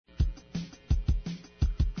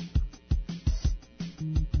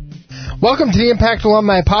Welcome to the Impact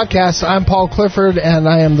Alumni Podcast. I'm Paul Clifford, and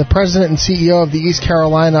I am the president and CEO of the East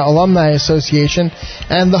Carolina Alumni Association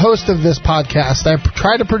and the host of this podcast. I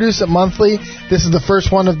try to produce it monthly. This is the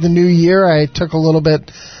first one of the new year. I took a little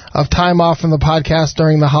bit of time off from the podcast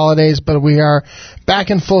during the holidays, but we are back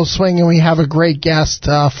in full swing, and we have a great guest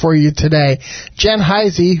for you today. Jen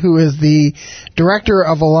Heisey, who is the Director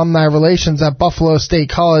of Alumni Relations at Buffalo State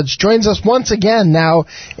College, joins us once again now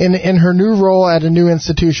in her new role at a new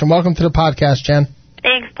institution. Welcome to the podcast, Jen.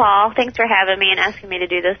 Thanks, Paul. Thanks for having me and asking me to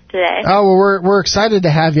do this today. Oh, well, we're excited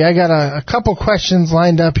to have you. I got a couple questions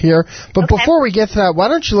lined up here, but before we get to that, why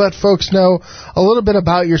don't you let folks know a little bit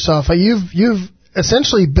about yourself? You've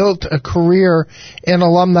essentially built a career in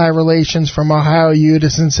alumni relations from Ohio U to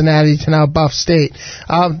Cincinnati to now Buff State.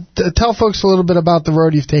 Tell folks a little bit about the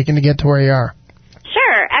road you've taken to get to where you are.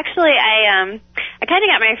 Sure. Actually, I kind of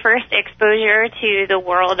got my first exposure to the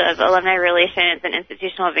world of alumni relations and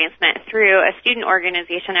institutional advancement through a student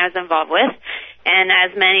organization I was involved with. And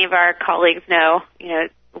as many of our colleagues know,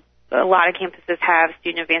 a lot of campuses have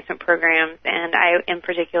student advancement programs, and I, in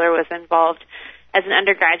particular, was involved as an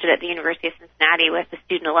undergraduate at the University of Cincinnati with the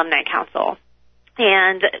Student Alumni Council.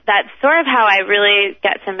 And that's sort of how I really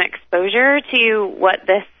got some exposure to what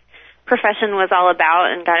this profession was all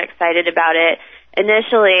about and got excited about it.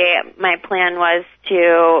 Initially, my plan was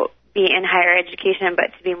to be in higher education,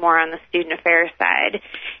 but to be more on the student affairs side.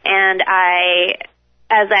 And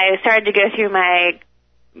as I started to go through my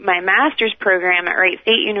master's program at Wright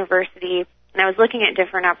State University, and I was looking at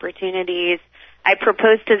different opportunities, I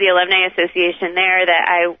proposed to the Alumni Association there that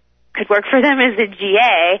I could work for them as a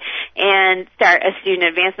GA and start a student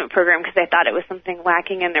advancement program because I thought it was something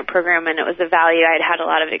lacking in their program, and it was a value I'd had a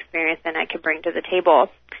lot of experience in I could bring to the table.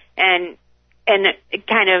 And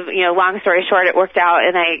kind of, long story short, it worked out,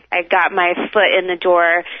 and I got my foot in the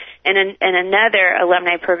door in another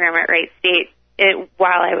alumni program at Wright State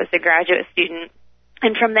while I was a graduate student.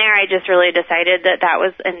 And from there, I just really decided that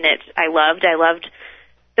was a niche I loved. I loved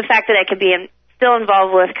the fact that I could be still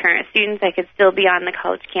involved with current students. I could still be on the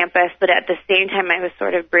college campus, but at the same time, I was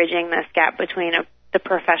sort of bridging this gap between the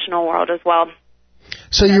professional world as well.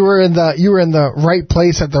 So you were in the right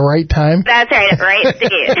place at the right time? That's right, at the right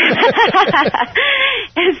state.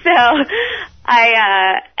 And so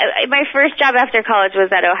my first job after college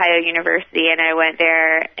was at Ohio University, and I went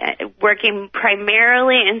there working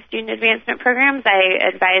primarily in student advancement programs. I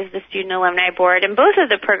advised the Student Alumni Board, and both of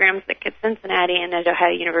the programs at Cincinnati and at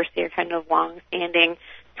Ohio University are kind of long-standing,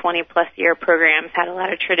 20-plus year programs, had a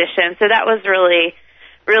lot of tradition. So that was really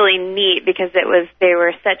neat because they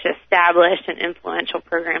were such established and influential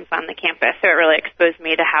programs on the campus. So it really exposed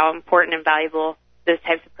me to how important and valuable those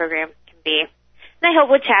types of programs can be. And I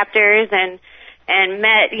helped with chapters and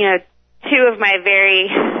met, two of my very,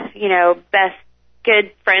 best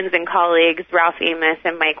good friends and colleagues, Ralph Amos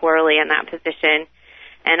and Mike Worley, in that position.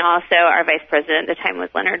 And also our vice president at the time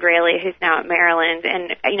was Leonard Raley, who's now at Maryland.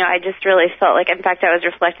 And, I just really felt like, in fact, I was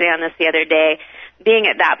reflecting on this the other day, being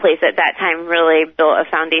at that place at that time really built a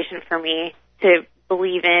foundation for me to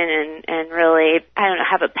believe in and really,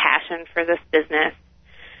 have a passion for this business.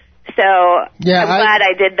 So yeah, I'm glad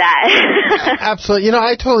I did that. Absolutely.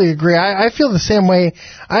 I totally agree. I feel the same way.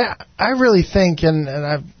 I really think, and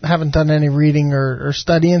I haven't done any reading or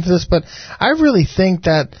study into this, but I really think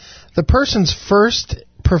that the person's first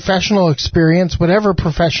professional experience, whatever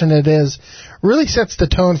profession it is, really sets the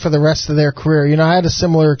tone for the rest of their career. I had a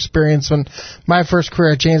similar experience when my first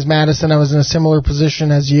career at James Madison. I was in a similar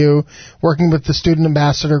position as you, working with the student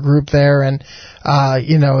ambassador group there, and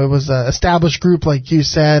it was an established group, like you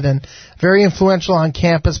said, and very influential on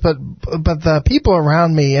campus. But the people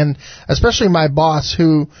around me, and especially my boss,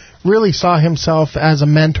 who really saw himself as a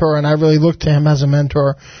mentor, and I really looked to him as a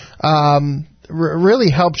mentor, really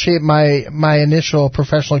helped shape my initial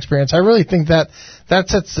professional experience. I really think that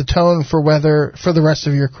sets the tone for the rest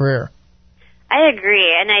of your career. I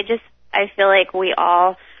agree, and I feel like we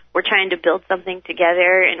all were trying to build something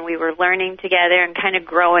together, and we were learning together and kind of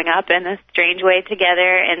growing up in a strange way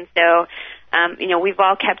together. And so, we've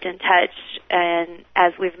all kept in touch, and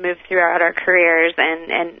as we've moved throughout our careers,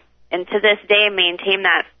 and to this day maintain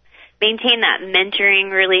that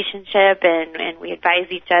mentoring relationship, and we advise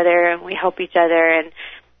each other and we help each other. And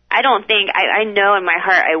I know in my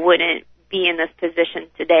heart I wouldn't be in this position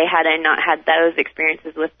today had I not had those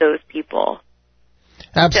experiences with those people.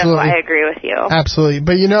 Absolutely. So I agree with you. Absolutely.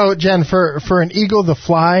 But Jen, for an eagle to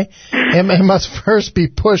fly, it must first be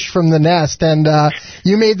pushed from the nest. And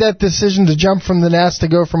you made that decision to jump from the nest, to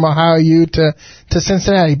go from Ohio U to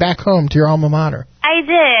Cincinnati, back home to your alma mater. I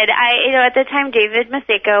did. At the time, David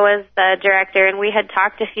Maseko was the director, and we had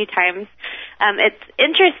talked a few times It's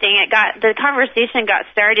interesting. The conversation got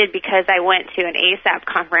started because I went to an ASAP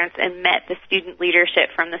conference and met the student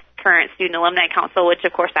leadership from the current Student Alumni Council, which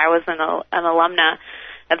of course I was an alumna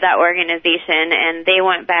of that organization, and they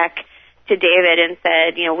went back to David and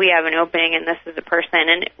said, we have an opening and this is a person.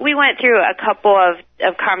 And we went through a couple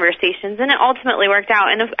of conversations, and it ultimately worked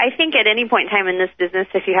out. And I think at any point in time in this business,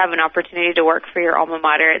 if you have an opportunity to work for your alma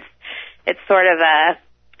mater, it's sort of a,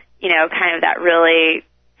 kind of that really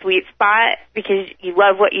sweet spot, because you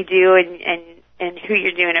love what you do and who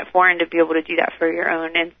you're doing it for, and to be able to do that for your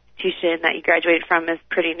own institution that you graduated from is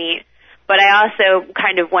pretty neat. But I also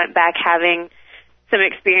kind of went back having some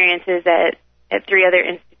experiences at 3 other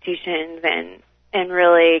institutions and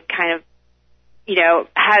really kind of,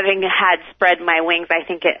 having had spread my wings, I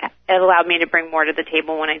think it allowed me to bring more to the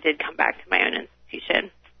table when I did come back to my own institution.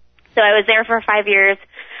 So I was there for 5 years,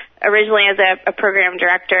 originally as a program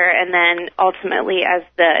director, and then ultimately as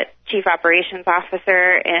the chief operations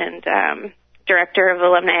officer and director of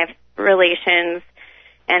alumni relations.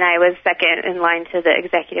 And I was second in line to the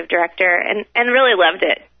executive director, and really loved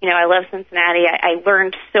it. I love Cincinnati. I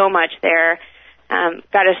learned so much there.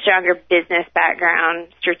 Got a stronger business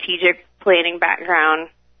background, strategic planning background.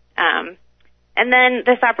 And then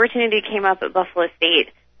this opportunity came up at Buffalo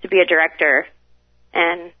State to be a director,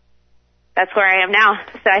 and that's where I am now.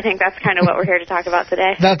 So I think that's kind of what we're here to talk about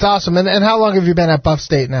today. That's awesome. And how long have you been at Buff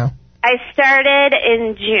State now? I started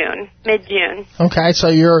in June, mid-June. Okay, so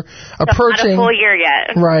you're approaching... Not a full year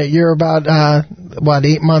yet. Right, you're about,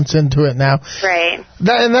 8 months into it now. Right.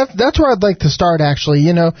 That's where I'd like to start, actually.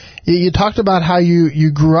 You talked about how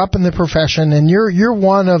you grew up in the profession, and you're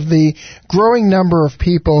one of the growing number of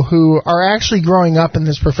people who are actually growing up in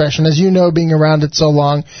this profession. As you know, being around it so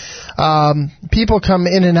long, people come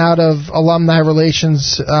in and out of alumni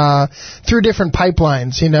relations through different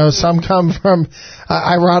pipelines. Some come from,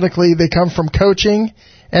 ironically, they come from coaching,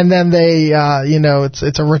 and then they,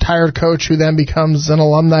 it's a retired coach who then becomes an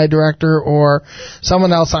alumni director, or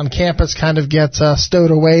someone else on campus kind of gets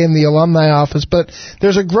stowed away in the alumni office. But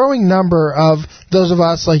there's a growing number of those of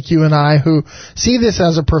us like you and I who see this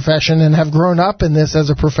as a profession and have grown up in this as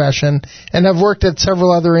a profession and have worked at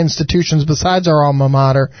several other institutions besides our alma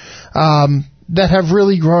mater, that have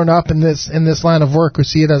really grown up in this line of work, who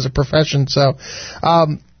see it as a profession.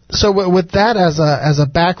 So with that as a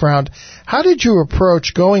background, how did you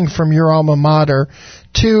approach going from your alma mater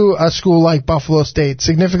to a school like Buffalo State?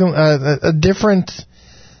 A different,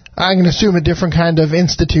 I'm going to assume a different kind of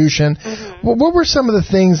institution. Mm-hmm. What were some of the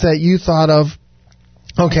things that you thought of,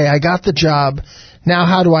 okay, I got the job, now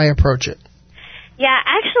how do I approach it? Yeah,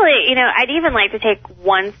 actually, I'd even like to take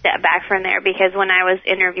one step back from there, because when I was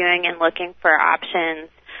interviewing and looking for options,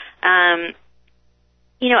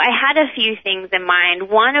 I had a few things in mind,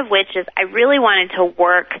 one of which is I really wanted to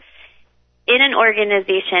work in an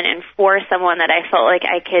organization and for someone that I felt like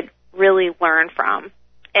I could really learn from.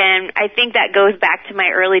 And I think that goes back to my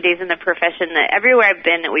early days in the profession, that everywhere I've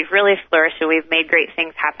been that we've really flourished and we've made great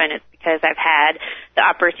things happen, it's because I've had the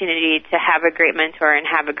opportunity to have a great mentor and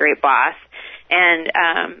have a great boss. And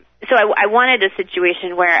so I wanted a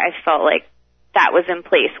situation where I felt like that was in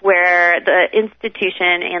place, where the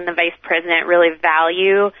institution and the vice president really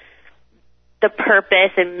value the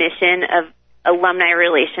purpose and mission of alumni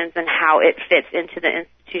relations and how it fits into the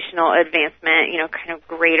institutional advancement, kind of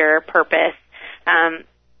greater purpose. I'm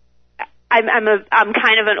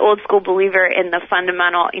kind of an old school believer in the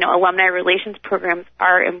fundamental, alumni relations programs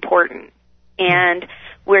are important, and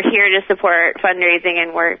we're here to support fundraising,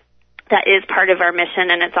 and that is part of our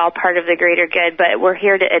mission, and it's all part of the greater good, but we're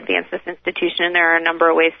here to advance this institution, and there are a number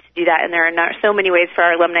of ways to do that, and there are so many ways for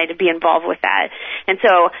our alumni to be involved with that. And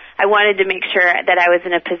so I wanted to make sure that I was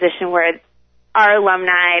in a position where our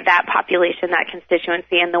alumni, that population, that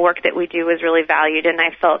constituency, and the work that we do was really valued, and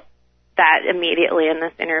I felt that immediately in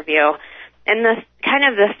this interview. And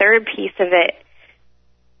the third piece of it,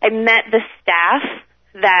 I met the staff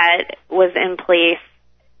that was in place,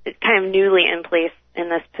 kind of newly in place, in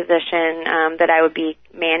this position that I would be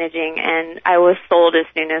managing, and I was sold as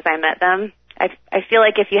soon as I met them. I feel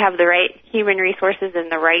like if you have the right human resources and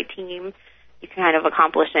the right team, you can kind of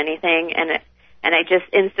accomplish anything, and I just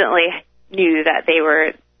instantly knew that they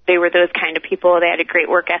were those kind of people. They had a great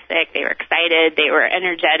work ethic, they were excited, they were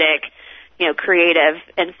energetic, creative,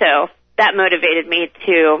 and so that motivated me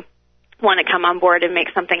to want to come on board and make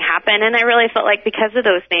something happen. And I really felt like because of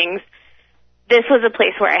those things, this was a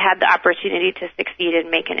place where I had the opportunity to succeed and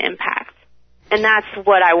make an impact. And that's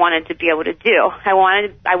what I wanted to be able to do. I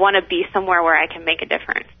want to be somewhere where I can make a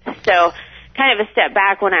difference. So kind of a step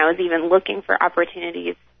back, when I was even looking for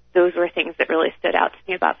opportunities, those were things that really stood out to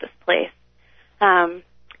me about this place.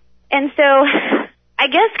 And so I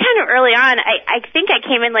guess kind of early on, I think I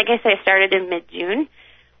came in, like I said, I started in mid-June,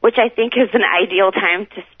 which I think is an ideal time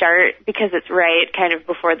to start because it's right kind of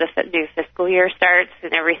before the new fiscal year starts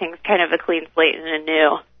and everything's kind of a clean slate and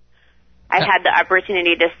anew. I had the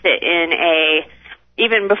opportunity to sit in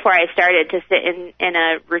even before I started, to sit in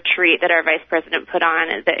a retreat that our vice president put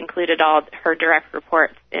on that included all her direct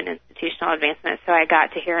reports in institutional advancement. So I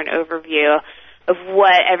got to hear an overview of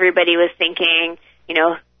what everybody was thinking,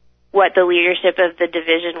 what the leadership of the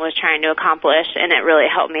division was trying to accomplish, and it really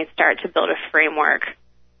helped me start to build a framework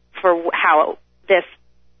for how this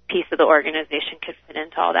piece of the organization could fit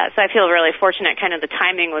into all that. So I feel really fortunate. Kind of the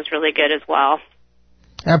timing was really good as well.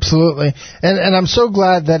 Absolutely. And I'm so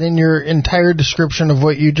glad that in your entire description of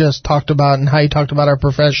what you just talked about and how you talked about our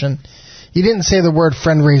profession, you didn't say the word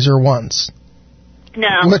friend raiser once.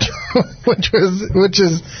 No. Which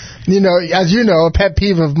is, as you know, a pet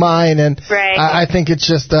peeve of mine, and right. I think it's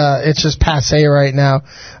just passé right now.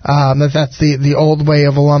 That's the old way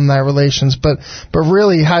of alumni relations, but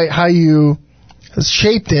really how you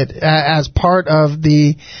shaped it as part of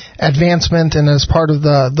the advancement and as part of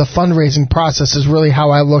the fundraising process is really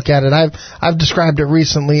how I look at it. I've described it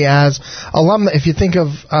recently as alumni. If you think of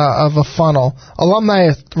a funnel,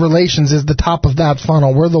 alumni relations is the top of that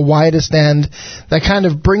funnel. We're the widest end that kind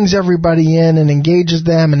of brings everybody in and engages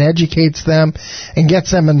them and educates them and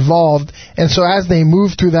gets them involved. And so as they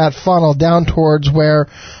move through that funnel down towards where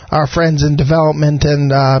our friends in development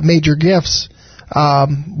and major gifts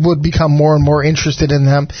would become more and more interested in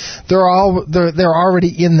them. They're already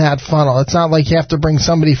in that funnel. It's not like you have to bring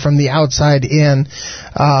somebody from the outside in.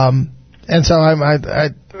 And so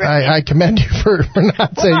I commend you for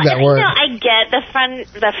not saying that word. I get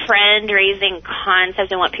the friend raising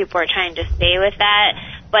concept and what people are trying to say with that.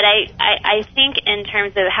 But I think in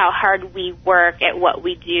terms of how hard we work at what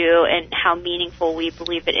we do and how meaningful we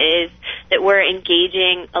believe it is, that we're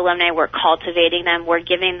engaging alumni, we're cultivating them, we're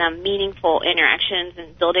giving them meaningful interactions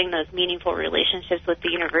and building those meaningful relationships with the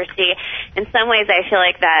university. In some ways, I feel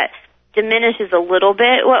like that diminishes a little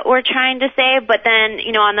bit what we're trying to say, but then,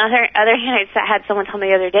 on the other hand, I had someone tell me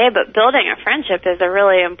the other day, but building a friendship is a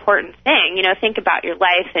really important thing. Think about your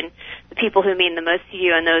life and the people who mean the most to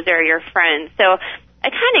you, and those are your friends. So I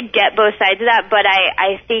kind of get both sides of that, but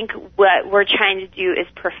I think what we're trying to do is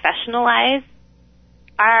professionalize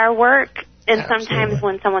our work. And sometimes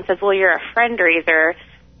when someone says, well, you're a friend raiser,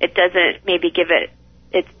 it doesn't maybe give it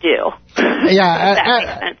its due.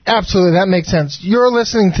 Yeah, absolutely. That makes sense. You're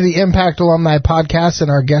listening to the Impact Alumni Podcast,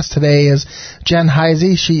 and our guest today is Jen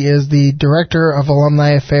Heisey. She is the Director of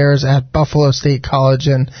Alumni Affairs at Buffalo State College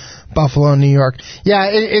in Buffalo, New York. Yeah,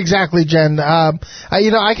 exactly, Jen. I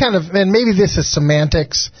kind of, and maybe this is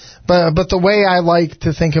semantics, but the way I like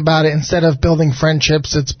to think about it, instead of building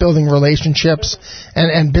friendships, it's building relationships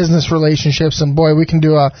and business relationships. And boy, we can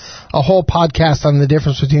do a whole podcast on the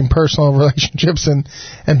difference between personal relationships and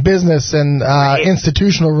business and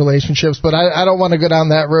institutional relationships. But I don't want to go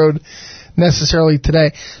down that road necessarily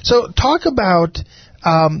today. So talk about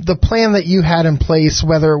the plan that you had in place,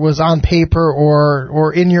 whether it was on paper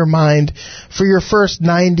or in your mind, for your first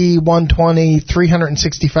 90, 120,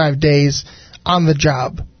 365 days on the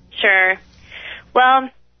job. Sure. Well,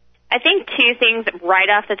 I think two things right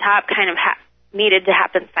off the top kind of needed to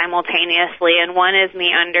happen simultaneously, and one is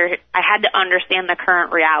I had to understand the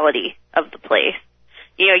current reality of the place.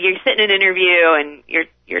 You're sitting in an interview and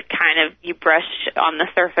you're kind of, you brush on the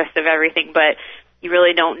surface of everything, but you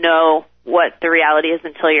really don't know what the reality is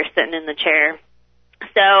until you're sitting in the chair.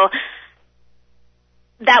 So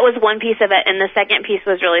that was one piece of it, and the second piece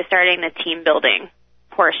was really starting the team building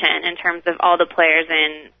portion in terms of all the players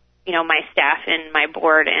and, my staff and my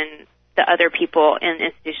board and the other people in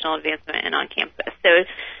institutional advancement and on campus. So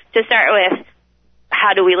to start with,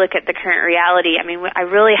 how do we look at the current reality? I mean, I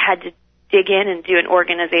really had to dig in and do an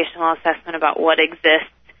organizational assessment about what exists,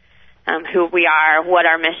 who we are, what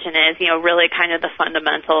our mission is, really kind of the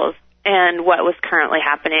fundamentals and what was currently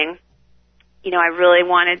happening. I really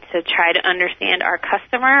wanted to try to understand our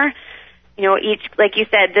customer. Each, like you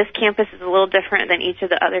said, this campus is a little different than each of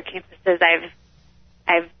the other campuses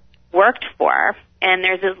I've worked for, and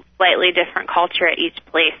there's a slightly different culture at each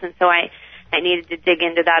place. And so I needed to dig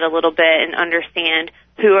into that a little bit and understand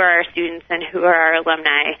who are our students and who are our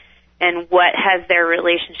alumni and what has their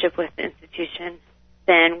relationship with the institution,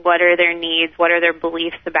 then what are their needs, what are their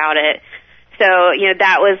beliefs about it. So,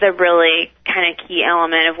 that was a really kind of key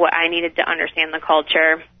element of what I needed to understand the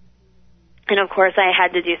culture. And, of course, I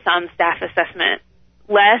had to do some staff assessment,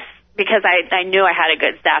 less because I knew I had a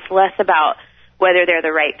good staff, less about whether they're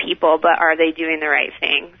the right people, but are they doing the right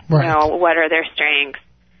things? Right. What are their strengths?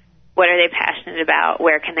 what are they passionate about,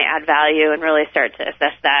 where can they add value, and really start to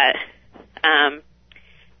assess that. I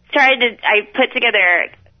put together,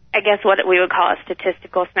 I guess, what we would call a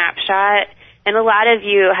statistical snapshot, and a lot of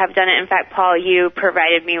you have done it. In fact, Paul, you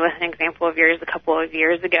provided me with an example of yours a couple of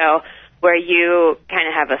years ago where you kind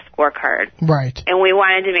of have a scorecard. Right. And we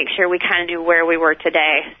wanted to make sure we kind of knew where we were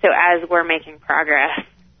today, so as we're making progress,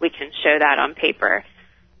 we can show that on paper.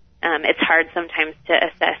 It's hard sometimes to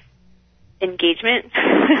assess engagement.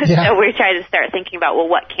 Yeah. So we try to start thinking about, well,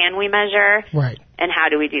 what can we measure? Right. And how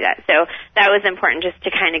do we do that? So that was important just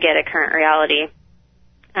to kind of get a current reality,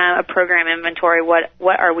 a program inventory,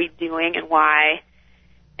 what are we doing and why,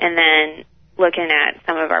 and then looking at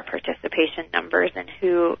some of our participation numbers and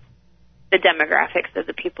who, the demographics of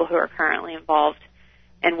the people who are currently involved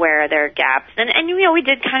and where are their gaps. And we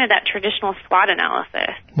did kind of that traditional SWOT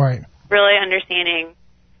analysis. Right. Really understanding,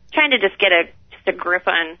 trying to just get a grip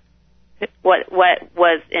on what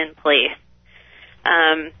was in place.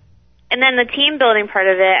 And then the team building part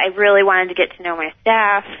of it, I really wanted to get to know my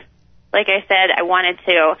staff. Like I said, I wanted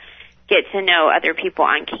to get to know other people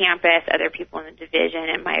on campus, other people in the division,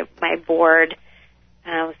 and my board.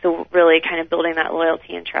 So really kind of building that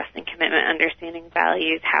loyalty and trust and commitment, understanding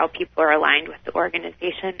values, how people are aligned with the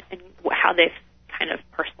organization, and how they've kind of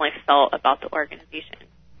personally felt about the organization.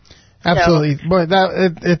 Absolutely. Boy,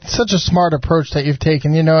 it's such a smart approach that you've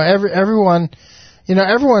taken. Everyone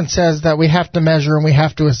says that we have to measure and we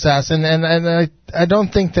have to assess, and I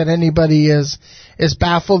don't think that anybody is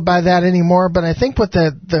baffled by that anymore. But I think what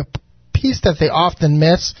the piece that they often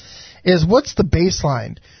miss is, what's the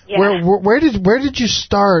baseline? Yeah. Where did you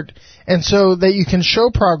start? And so that you can show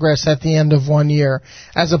progress at the end of 1 year,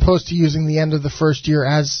 as opposed to using the end of the first year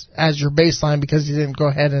as your baseline, because you didn't go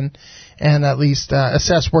ahead and at least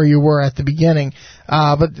assess where you were at the beginning.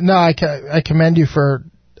 But no, I commend you for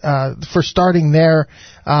starting there,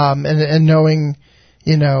 and knowing,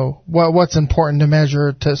 what's important to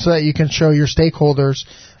measure so that you can show your stakeholders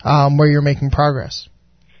where you're making progress.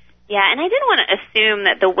 Yeah, and I didn't want to assume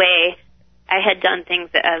that the way I had done things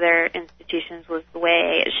at other institutions was the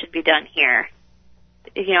way it should be done here.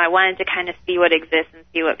 I wanted to kind of see what exists and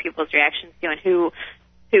see what people's reactions to, and who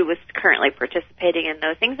was currently participating in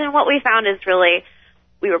those things. And what we found is really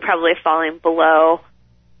we were probably falling below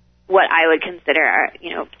what I would consider,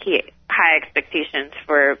 key high expectations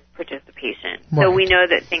for participation. Right. So we know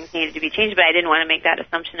that things needed to be changed, but I didn't want to make that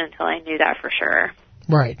assumption until I knew that for sure.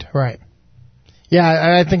 Right.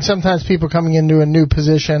 Yeah, I think sometimes people coming into a new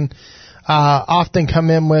position often come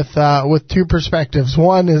in with two perspectives.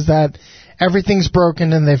 One is that everything's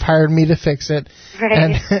broken and they've hired me to fix it,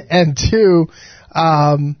 right. and two,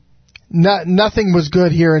 nothing was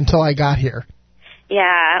good here until I got here.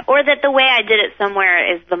 Yeah, or that the way I did it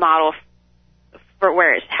somewhere is the model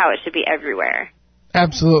for how it should be everywhere.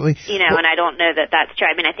 Absolutely. And I don't know that that's true.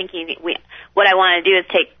 I mean, I think what I want to do is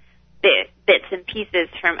take bits and pieces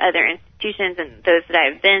from other institutions and those that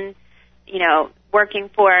I've been, working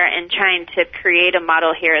for, and trying to create a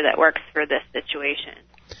model here that works for this situation.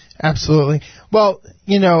 Absolutely. Well,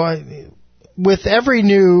 with every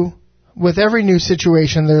new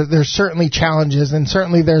situation, there's certainly challenges, and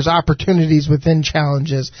certainly there's opportunities within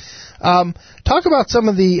challenges. Talk about some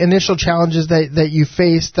of the initial challenges that you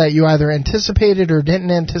faced that you either anticipated or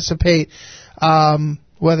didn't anticipate,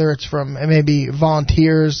 whether it's from maybe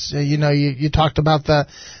volunteers. You talked about the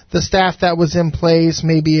staff that was in place.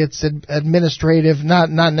 Maybe it's administrative,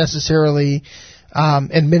 not necessarily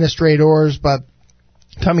administrators, but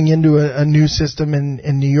coming into a new system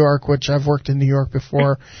in New York, which I've worked in New York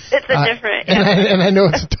before. It's a different, and I know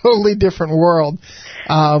it's a totally different world,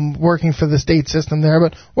 working for the state system there.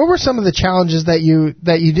 But what were some of the challenges that you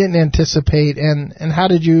didn't anticipate, and how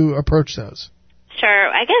did you approach those?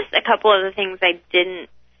 Sure. I guess a couple of the things I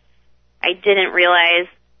didn't realize.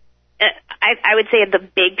 I would say the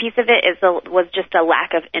big piece of it was just a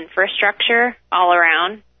lack of infrastructure all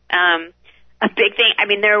around. A big thing. I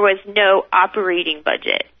mean, there was no operating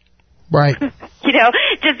budget. Right. You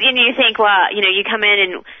think, well, you come in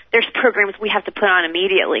and there's programs we have to put on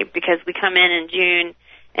immediately because we come in June,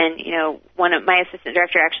 and one of my assistant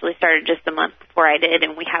director actually started just a month before I did,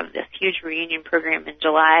 and we have this huge reunion program in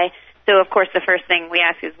July. So of course the first thing we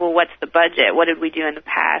ask is, well, what's the budget? What did we do in the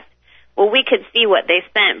past? Well, we could see what they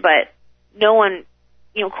spent, but no one,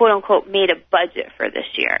 quote unquote, made a budget for this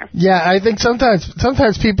year. Yeah, I think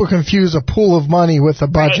sometimes people confuse a pool of money with a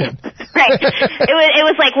budget. Right. It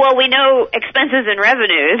was like, well, we know expenses and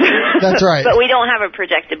revenues. That's right. But we don't have a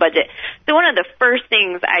projected budget. So one of the first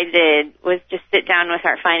things I did was just sit down with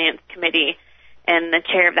our finance committee and the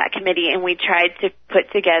chair of that committee, and we tried to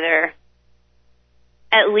put together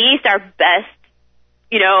at least our best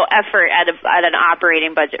effort at an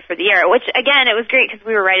operating budget for the year, which again, it was great because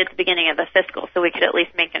we were right at the beginning of the fiscal, so we could at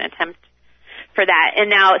least make an attempt for that. And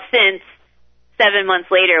now since 7 months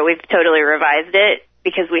later, we've totally revised it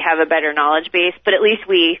because we have a better knowledge base, but at least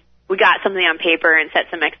we got something on paper and set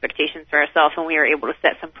some expectations for ourselves, and we were able to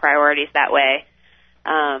set some priorities that way.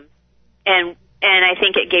 And I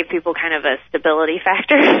think it gave people kind of a stability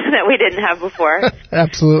factor that we didn't have before.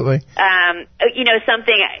 Absolutely.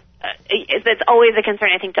 Something that's always a concern,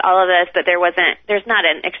 I think, to all of us, but there's not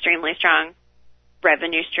an extremely strong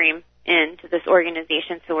revenue stream into this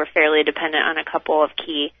organization, so we're fairly dependent on a couple of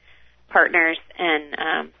key partners,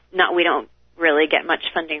 and we don't really get much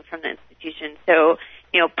funding from the institution. So,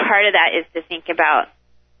 part of that is to think about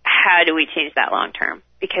how do we change that long term,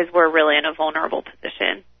 because we're really in a vulnerable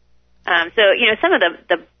position. Some of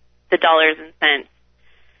the dollars and cents,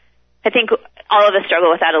 I think all of us struggle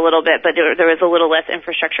with that a little bit, but there was a little less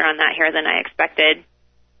infrastructure on that here than I expected.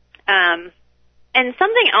 And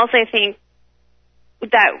something else I think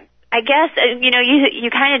that I guess, you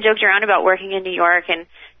kind of joked around about working in New York and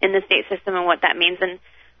in the state system and what that means. And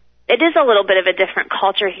it is a little bit of a different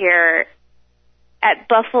culture here at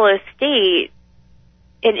Buffalo State.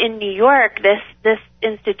 In New York, this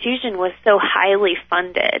institution was so highly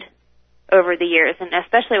funded over the years, and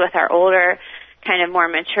especially with our older, kind of more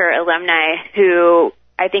mature alumni who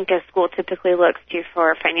I think a school typically looks to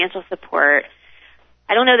for financial support.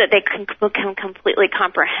 I don't know that they can completely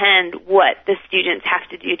comprehend what the students have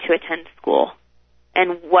to do to attend school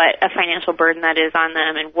and what a financial burden that is on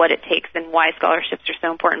them and what it takes and why scholarships are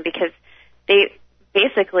so important, because they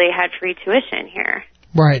basically had free tuition here.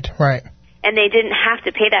 Right. And they didn't have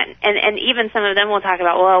to pay that. And even some of them will talk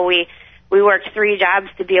about, well, we worked 3 jobs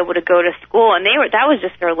to be able to go to school, and that was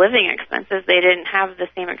just their living expenses. They didn't have the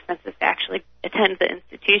same expenses to actually attend the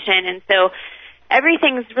institution. And so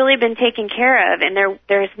everything's really been taken care of, and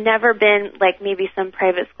there's never been, like maybe some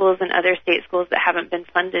private schools and other state schools that haven't been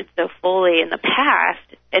funded so fully in the past,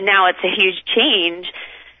 and now it's a huge change.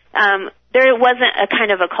 There wasn't a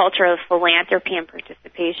kind of a culture of philanthropy and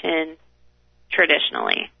participation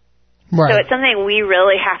traditionally. Right. So it's something we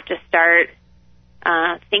really have to start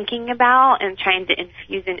thinking about and trying to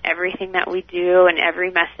infuse in everything that we do and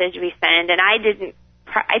every message we send. And I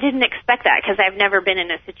didn't expect that, because I've never been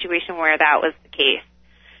in a situation where that was the case.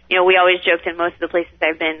 We always joked in most of the places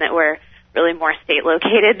I've been that we're really more state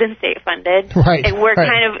located than state funded. Right. And we're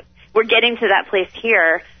we're getting to that place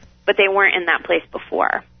here, but they weren't in that place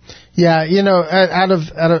before. Yeah,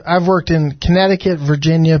 I've worked in Connecticut,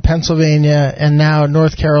 Virginia, Pennsylvania, and now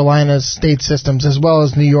North Carolina's state systems, as well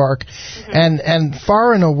as New York. Mm-hmm. And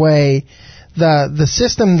far and away, the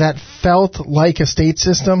system that felt like a state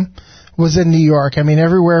system was in New York. I mean,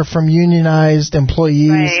 everywhere from unionized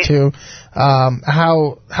employees to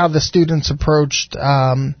how the students approached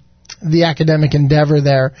the academic endeavor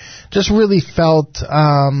there just really felt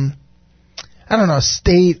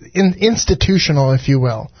state institutional, if you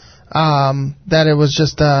will. That it was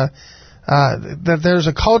just that there's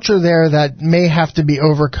a culture there that may have to be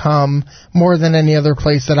overcome more than any other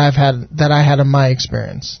place that I had in my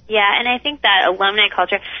experience. Yeah, and I think that alumni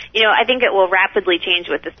culture, I think it will rapidly change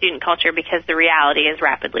with the student culture, because the reality is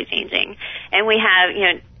rapidly changing. And we have,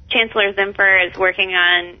 Chancellor Zimfer is working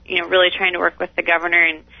on, really trying to work with the governor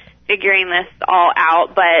and figuring this all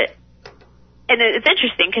out, and it's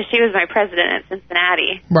interesting because she was my president at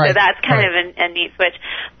Cincinnati, right. So that's kind of a neat switch.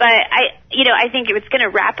 But I think it's going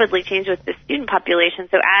to rapidly change with the student population.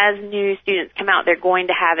 So as new students come out, they're going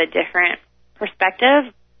to have a different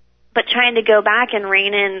perspective. But trying to go back and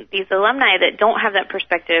rein in these alumni that don't have that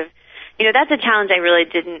perspective, that's a challenge I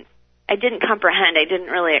didn't comprehend. I didn't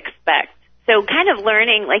really expect. So kind of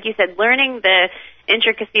learning, like you said, learning the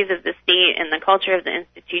intricacies of the state and the culture of the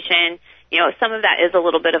institution. Some of that is a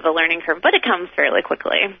little bit of a learning curve, but it comes fairly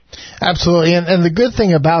quickly. Absolutely. And the good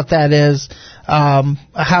thing about that is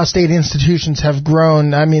how state institutions have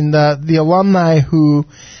grown. I mean, the alumni who,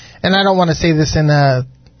 and I don't want to say this in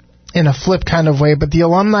a flip kind of way, but the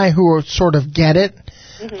alumni who sort of get it,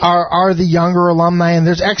 mm-hmm. are the younger alumni, and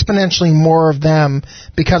there's exponentially more of them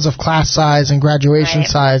because of class size and graduation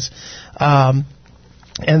size.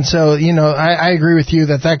 And so, I agree with you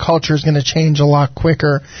that culture is going to change a lot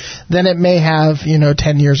quicker than it may have,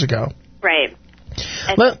 10 years ago. Right.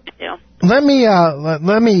 Let me,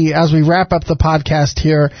 as we wrap up the podcast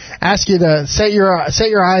here, ask you to set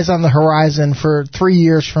your eyes on the horizon for 3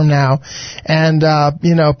 years from now, and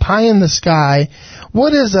pie in the sky.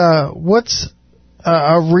 What's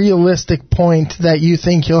a realistic point that you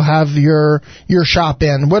think you'll have your shop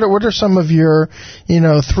in? What are some of your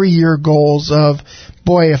 3-year goals of,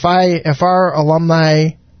 boy, if our alumni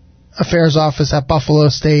Affairs office at Buffalo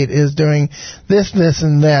State is doing this, this,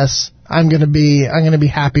 and this, I'm going to be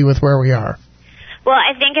happy with where we are? Well,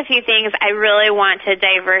 I think a few things. I really want to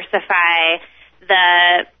diversify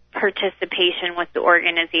the participation with the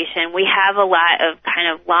organization. We have a lot of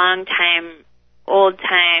kind of long-time,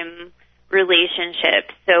 old-time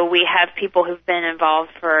relationships. So we have people who've been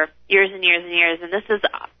involved for years and years and years, and this is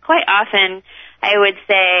quite often, I would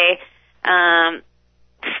say,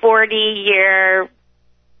 40-year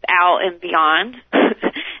out and beyond.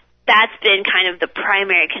 That's been kind of the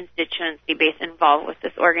primary constituency base involved with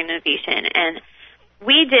this organization. And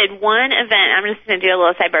we did one event, I'm just going to do a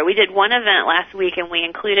little sidebar. We did one event last week, and we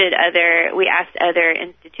asked other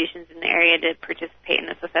institutions in the area to participate in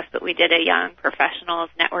this with us, but we did a young professionals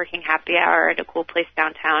networking happy hour at a cool place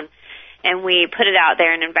downtown, and we put it out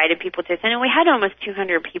there and invited people to attend, and we had almost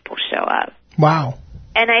 200 people show up. Wow.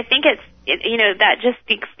 And I think that just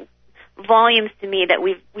speaks volumes to me that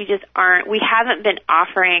we haven't been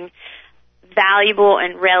offering valuable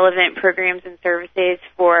and relevant programs and services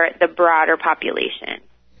for the broader population.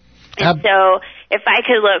 And so if I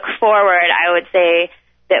could look forward, I would say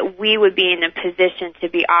that we would be in a position to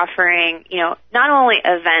be offering, not only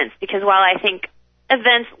events, because while I think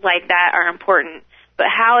events like that are important, but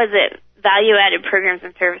how is it value-added programs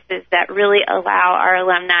and services that really allow our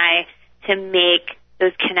alumni to make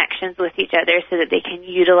those connections with each other so that they can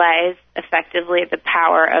utilize effectively the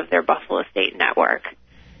power of their Buffalo State network.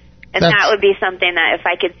 And that would be something that if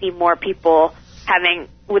I could see more people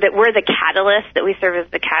that we're the catalyst, that we serve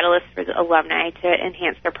as the catalyst for the alumni to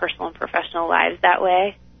enhance their personal and professional lives that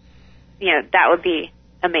way, that would be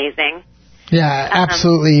amazing. Yeah,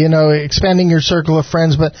 absolutely. Expanding your circle of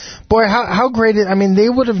friends. But, boy, how great they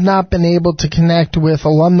would have not been able to connect with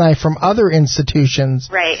alumni from other institutions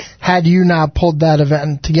had you not pulled that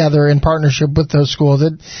event together in partnership with those schools.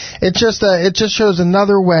 It just shows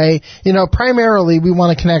another way. Primarily we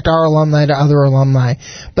want to connect our alumni to other alumni.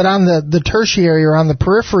 But on the tertiary or on the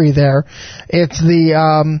periphery there, it's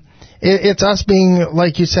it's us being,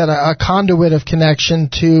 like you said, a conduit of connection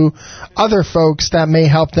to other folks that may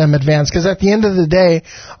help them advance. Because at the end of the day,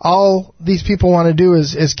 all these people want to do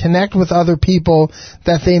is connect with other people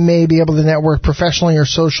that they may be able to network professionally or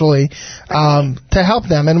socially to help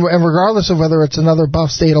them. And regardless of whether it's another Buff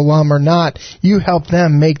State alum or not, you help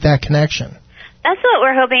them make that connection. That's what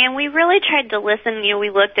we're hoping, and we really tried to listen.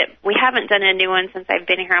 We haven't done a new one since I've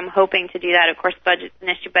been here. I'm hoping to do that. Of course, budget's an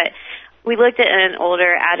issue, but we looked at an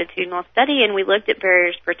older attitudinal study, and we looked at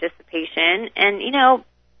barriers to participation. And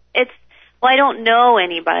I don't know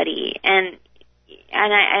anybody, and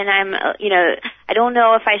I'm I don't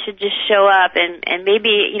know if I should just show up and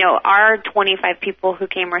maybe our 25 people who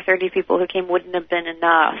came or 30 people who came wouldn't have been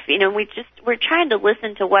enough. We're trying to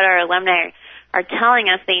listen to what our alumni are telling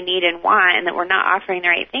us they need and want, and that we're not offering the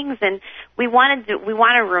right things. And we want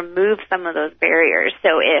to remove some of those barriers.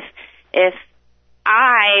 So if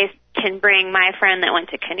I can bring my friend that went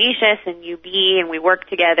to Canisius and UB, and we work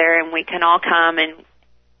together, and we can all come, and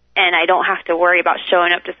I don't have to worry about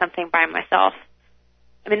showing up to something by myself.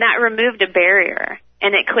 That removed a barrier,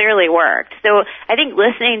 and it clearly worked. So I think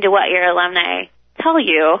listening to what your alumni tell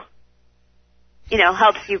you,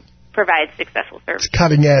 helps you provide successful service. It's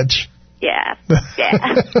cutting edge. Yeah.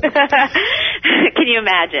 Can you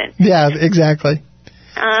imagine? Yeah, exactly.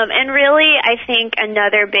 And really, I think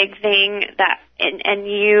another big thing that, and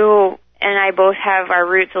you and I both have our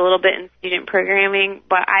roots a little bit in student programming,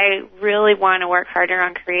 but I really want to work harder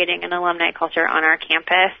on creating an alumni culture on our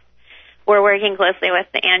campus. We're working closely with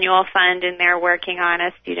the annual fund, and they're working on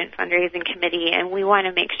a student fundraising committee, and we want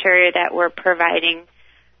to make sure that we're providing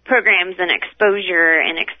programs and exposure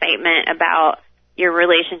and excitement about your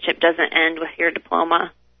relationship doesn't end with your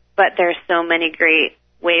diploma, but there's so many great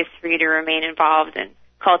ways for you to remain involved in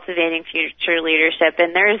cultivating future leadership,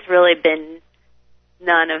 and there's really been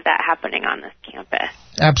none of that happening on this campus.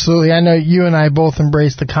 Absolutely. I know you and I both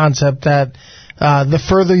embrace the concept that the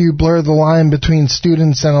further you blur the line between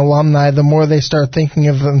students and alumni, the more they start thinking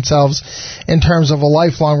of themselves in terms of a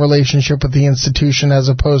lifelong relationship with the institution as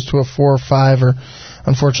opposed to a 4 or 5 or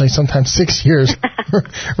unfortunately sometimes 6 years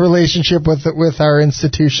relationship with our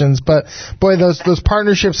institutions. But boy, those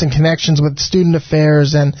partnerships and connections with student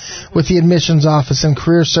affairs and with the admissions office and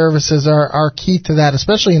career services are key to that,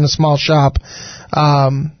 especially in a small shop.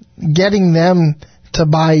 Getting them to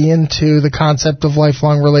buy into the concept of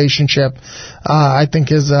lifelong relationship, I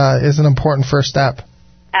think is an important first step.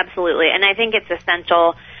 Absolutely, and I think it's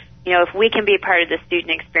essential. If we can be part of the student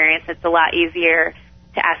experience, it's a lot easier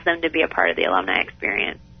to ask them to be a part of the alumni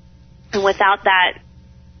experience. And without that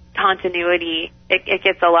continuity, it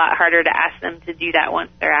gets a lot harder to ask them to do that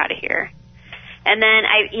once they're out of here. And then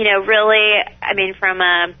from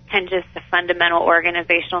a kind of just a fundamental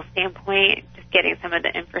organizational standpoint, just getting some of the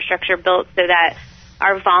infrastructure built so that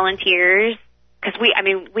our volunteers, because I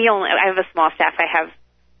have a small staff.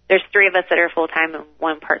 There's 3 of us that are full-time and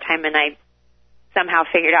 1 part-time, and I somehow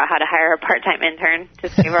figured out how to hire a part-time intern to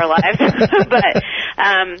save our lives. But,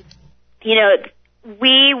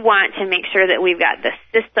 we want to make sure that we've got the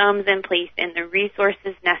systems in place and the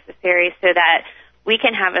resources necessary so that we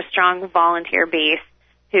can have a strong volunteer base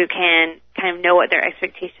who can kind of know what their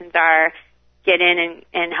expectations are, get in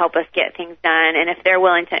and help us get things done. And if they're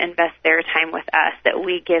willing to invest their time with us, that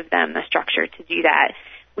we give them the structure to do that.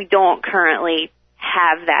 We don't currently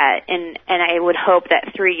have that. And I would hope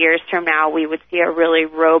that 3 years from now we would see a really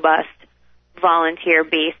robust volunteer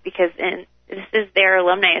base, because this is their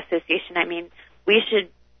alumni association. I mean, we should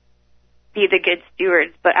be the good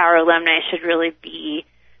stewards, but our alumni should really be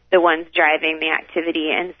the ones driving the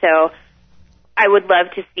activity. And so I would love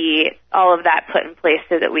to see all of that put in place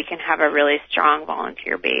so that we can have a really strong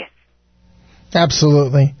volunteer base.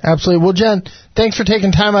 Absolutely. Absolutely. Well, Jen, thanks for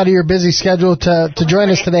taking time out of your busy schedule to join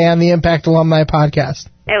us today on the Impact Alumni Podcast.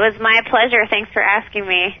 It was my pleasure. Thanks for asking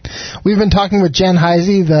me. We've been talking with Jen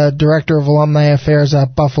Heisey, the Director of Alumni Affairs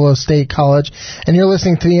at Buffalo State College, and you're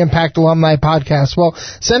listening to the Impact Alumni Podcast. Well,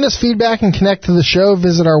 send us feedback and connect to the show.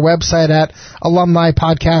 Visit our website at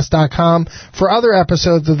alumnipodcast.com for other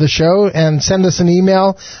episodes of the show, and send us an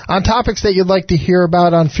email on topics that you'd like to hear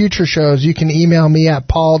about on future shows. You can email me at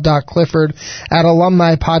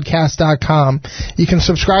paul.clifford@alumnipodcast.com. You can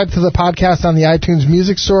subscribe to the podcast on the iTunes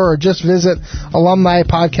Music Store, or just visit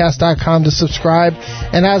alumnipodcast.com to subscribe.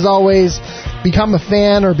 And as always, become a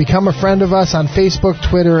fan or become a friend of us on Facebook,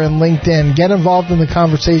 Twitter, and LinkedIn. Get involved in the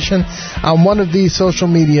conversation on one of these social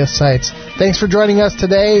media sites. Thanks for joining us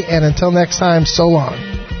today, and until next time, so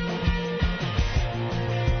long.